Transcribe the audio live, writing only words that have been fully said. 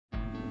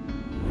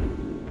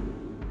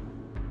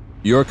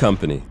Your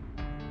company.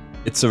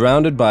 It's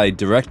surrounded by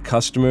direct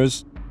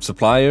customers,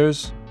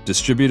 suppliers,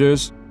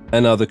 distributors,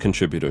 and other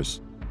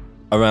contributors.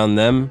 Around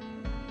them,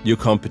 your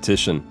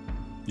competition,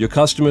 your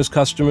customers'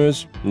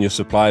 customers, and your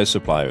suppliers'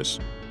 suppliers.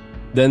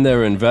 Then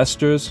there are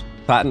investors,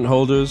 patent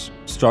holders,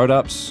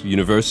 startups,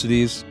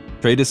 universities,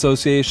 trade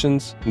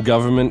associations,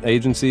 government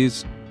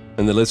agencies,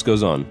 and the list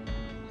goes on.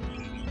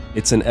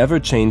 It's an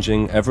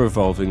ever-changing,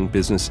 ever-evolving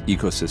business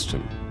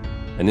ecosystem.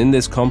 And in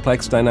this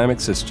complex dynamic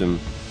system,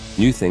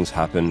 new things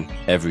happen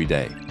every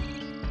day.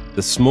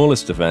 The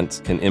smallest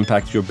event can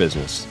impact your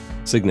business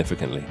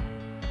significantly.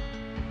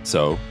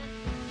 So,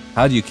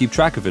 how do you keep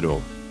track of it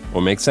all,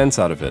 or make sense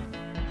out of it?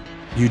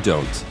 You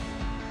don't.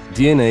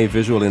 DNA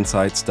Visual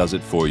Insights does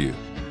it for you.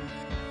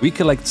 We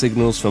collect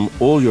signals from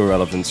all your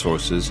relevant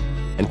sources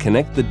and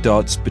connect the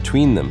dots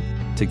between them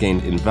to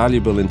gain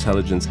invaluable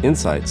intelligence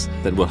insights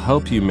that will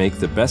help you make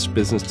the best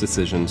business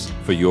decisions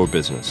for your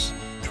business,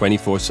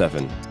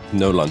 24/7,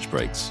 no lunch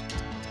breaks.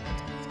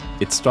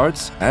 It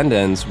starts and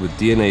ends with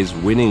DNA's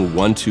winning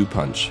 1-2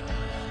 punch,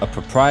 a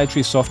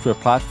proprietary software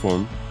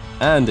platform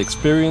and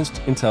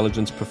experienced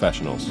intelligence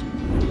professionals.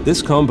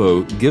 This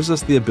combo gives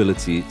us the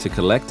ability to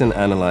collect and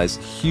analyze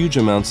huge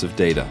amounts of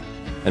data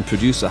and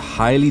produce a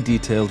highly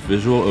detailed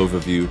visual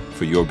overview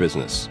for your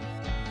business.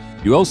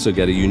 You also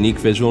get a unique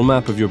visual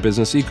map of your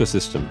business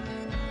ecosystem.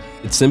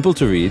 It's simple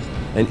to read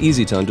and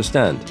easy to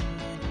understand.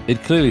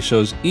 It clearly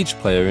shows each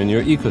player in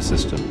your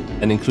ecosystem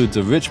and includes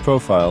a rich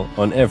profile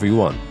on every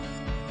one.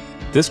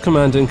 This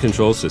command and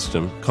control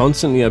system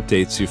constantly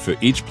updates you for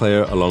each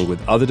player along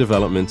with other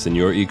developments in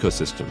your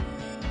ecosystem.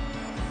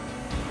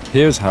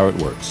 Here's how it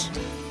works.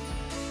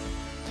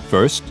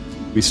 First,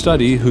 we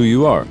study who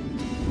you are,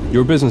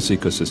 your business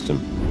ecosystem,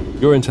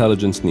 your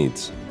intelligence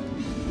needs.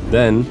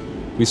 Then,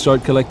 we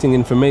start collecting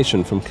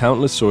information from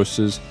countless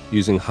sources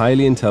using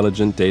highly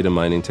intelligent data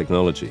mining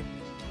technology.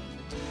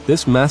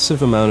 This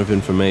massive amount of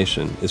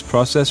information is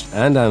processed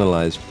and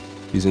analyzed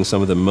using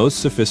some of the most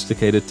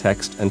sophisticated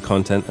text and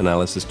content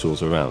analysis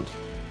tools around.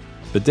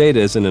 But data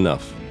isn't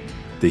enough.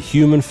 The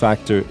human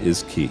factor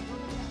is key.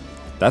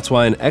 That's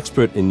why an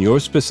expert in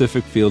your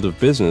specific field of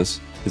business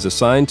is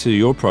assigned to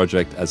your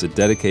project as a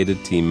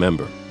dedicated team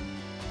member.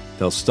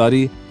 They'll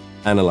study,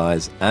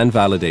 analyze, and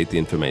validate the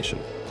information.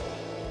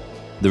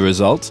 The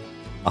result?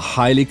 A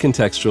highly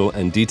contextual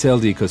and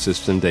detailed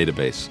ecosystem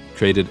database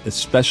created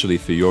especially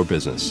for your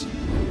business.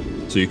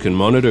 So you can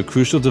monitor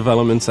crucial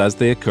developments as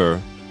they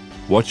occur,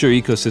 watch your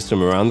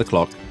ecosystem around the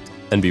clock,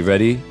 and be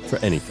ready for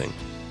anything.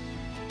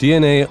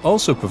 DNA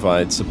also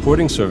provides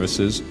supporting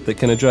services that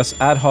can address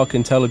ad hoc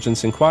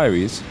intelligence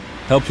inquiries,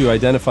 help you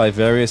identify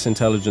various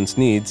intelligence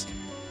needs,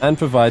 and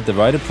provide the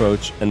right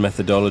approach and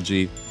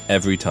methodology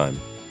every time.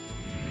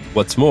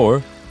 What's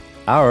more,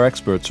 our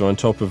experts are on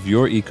top of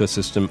your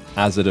ecosystem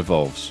as it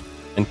evolves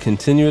and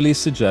continually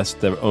suggest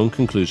their own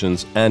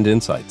conclusions and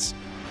insights.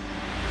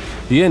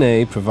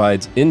 DNA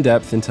provides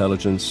in-depth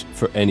intelligence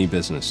for any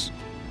business.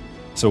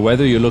 So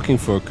whether you're looking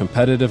for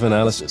competitive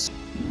analysis,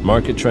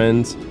 market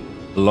trends,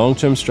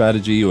 long-term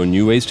strategy, or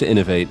new ways to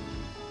innovate,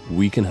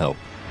 we can help.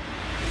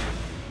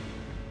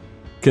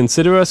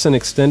 Consider us an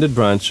extended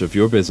branch of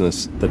your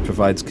business that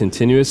provides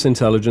continuous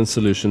intelligence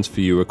solutions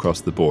for you across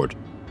the board.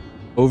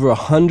 Over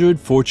 100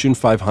 Fortune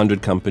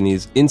 500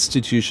 companies,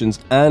 institutions,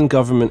 and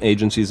government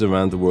agencies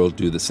around the world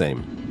do the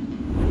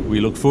same. We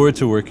look forward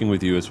to working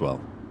with you as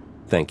well.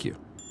 Thank you.